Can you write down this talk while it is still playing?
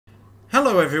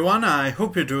Hello everyone, I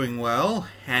hope you're doing well,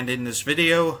 and in this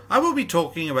video I will be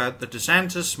talking about the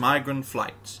DeSantis migrant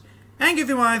flights, and give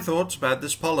you my thoughts about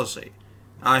this policy.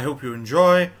 I hope you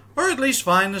enjoy, or at least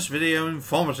find this video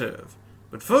informative.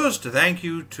 But first, a thank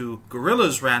you to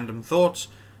Gorilla's Random Thoughts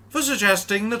for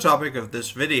suggesting the topic of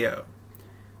this video.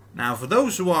 Now, for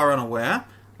those who are unaware,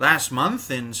 last month,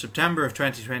 in September of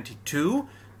 2022,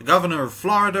 the governor of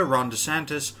Florida, Ron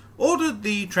DeSantis, ordered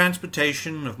the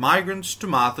transportation of migrants to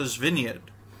Martha's Vineyard,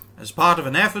 as part of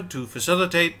an effort to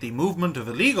facilitate the movement of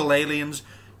illegal aliens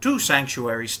to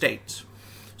sanctuary states,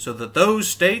 so that those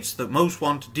states that most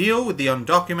want to deal with the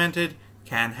undocumented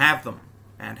can have them,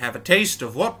 and have a taste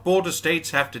of what border states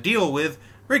have to deal with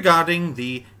regarding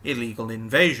the illegal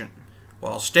invasion,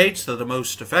 while states that are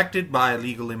most affected by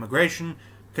illegal immigration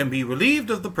can be relieved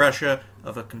of the pressure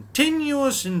of a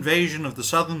continuous invasion of the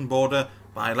southern border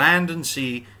by land and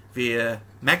sea via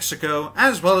Mexico,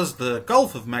 as well as the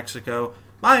Gulf of Mexico,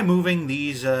 by moving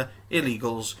these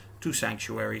illegals to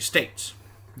sanctuary states.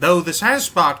 Though this has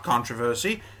sparked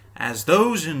controversy, as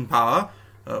those in power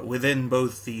within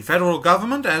both the federal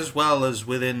government as well as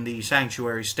within the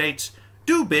sanctuary states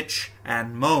do bitch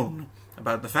and moan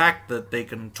about the fact that they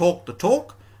can talk the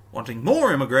talk, wanting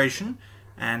more immigration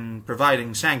and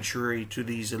providing sanctuary to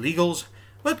these illegals,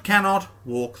 but cannot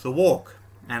walk the walk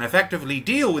and effectively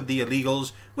deal with the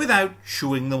illegals without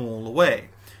shooing them all away,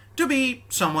 to be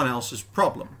someone else's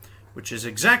problem, which is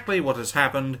exactly what has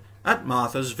happened at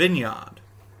Martha's Vineyard.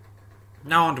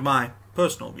 Now on to my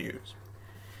personal views.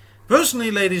 Personally,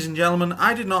 ladies and gentlemen,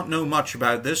 I did not know much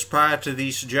about this prior to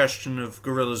the suggestion of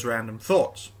Gorilla's Random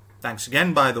Thoughts. Thanks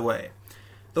again, by the way.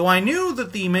 Though I knew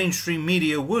that the mainstream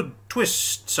media would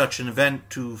twist such an event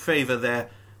to favor their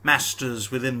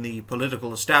masters within the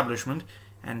political establishment,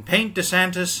 and paint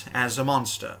DeSantis as a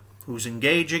monster, who's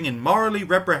engaging in morally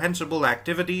reprehensible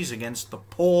activities against the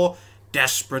poor,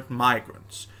 desperate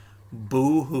migrants.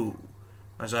 Boo-hoo.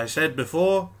 As I said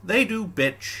before, they do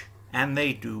bitch, and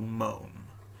they do moan.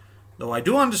 Though I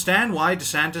do understand why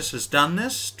DeSantis has done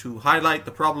this, to highlight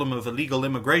the problem of illegal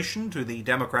immigration to the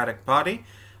Democratic Party,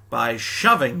 by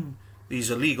shoving these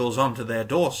illegals onto their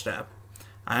doorstep,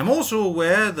 I am also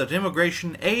aware that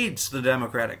immigration aids the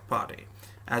Democratic Party,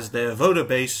 as their voter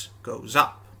base goes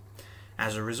up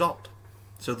as a result.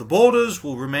 So the borders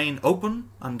will remain open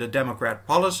under Democrat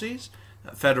policies,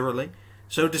 federally.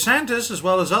 So DeSantis, as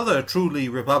well as other truly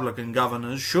Republican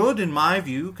governors, should, in my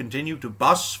view, continue to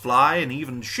bus, fly, and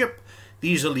even ship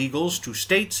these illegals to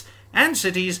states and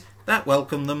cities that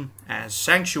welcome them as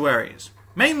sanctuaries.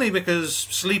 Mainly because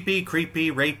sleepy,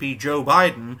 creepy, rapey Joe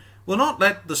Biden will not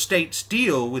let the states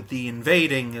deal with the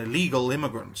invading illegal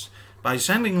immigrants by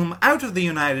sending them out of the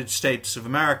United States of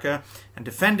America and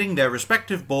defending their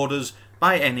respective borders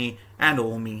by any and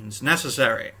all means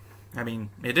necessary. I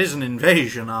mean, it is an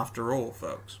invasion after all,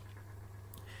 folks.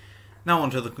 Now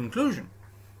on to the conclusion.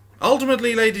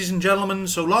 Ultimately, ladies and gentlemen,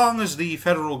 so long as the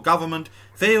federal government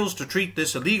fails to treat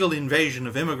this illegal invasion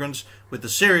of immigrants with the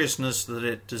seriousness that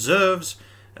it deserves,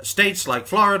 states like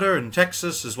Florida and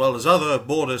Texas, as well as other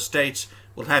border states,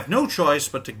 will have no choice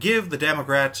but to give the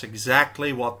Democrats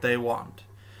exactly what they want,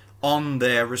 on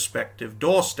their respective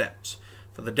doorsteps,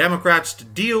 for the Democrats to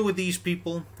deal with these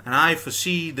people, and I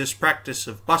foresee this practice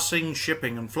of busing,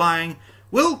 shipping, and flying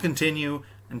will continue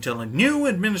until a new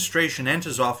administration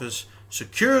enters office,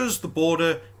 secures the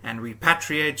border, and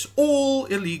repatriates all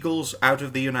illegals out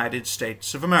of the United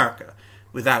States of America,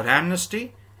 without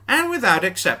amnesty and without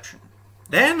exception.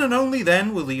 Then and only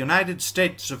then will the United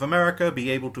States of America be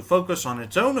able to focus on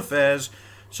its own affairs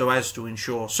so as to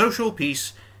ensure social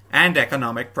peace and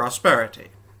economic prosperity.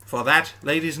 For that,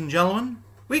 ladies and gentlemen,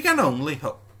 we can only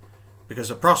hope, because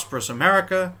a prosperous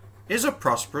America is a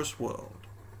prosperous world.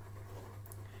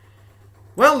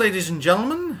 Well, ladies and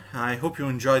gentlemen, I hope you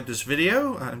enjoyed this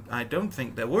video. I don't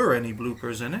think there were any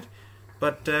bloopers in it,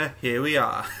 but here we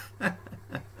are.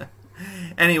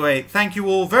 Anyway, thank you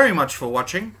all very much for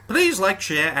watching. Please like,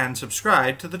 share, and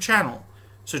subscribe to the channel.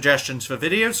 Suggestions for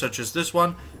videos such as this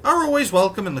one are always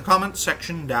welcome in the comments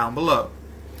section down below.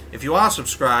 If you are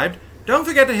subscribed, don't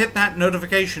forget to hit that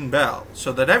notification bell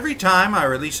so that every time I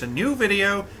release a new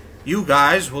video, you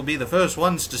guys will be the first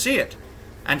ones to see it.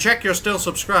 And check you're still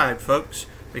subscribed, folks,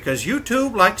 because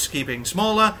YouTube likes keeping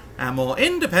smaller and more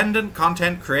independent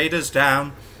content creators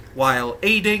down while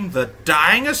aiding the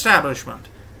dying establishment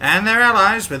and their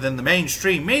allies within the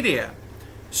mainstream media.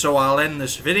 So I'll end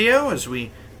this video, as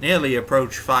we nearly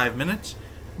approach 5 minutes,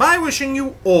 by wishing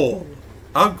you all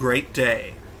a great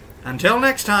day. Until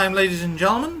next time, ladies and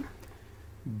gentlemen,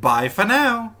 bye for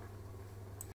now.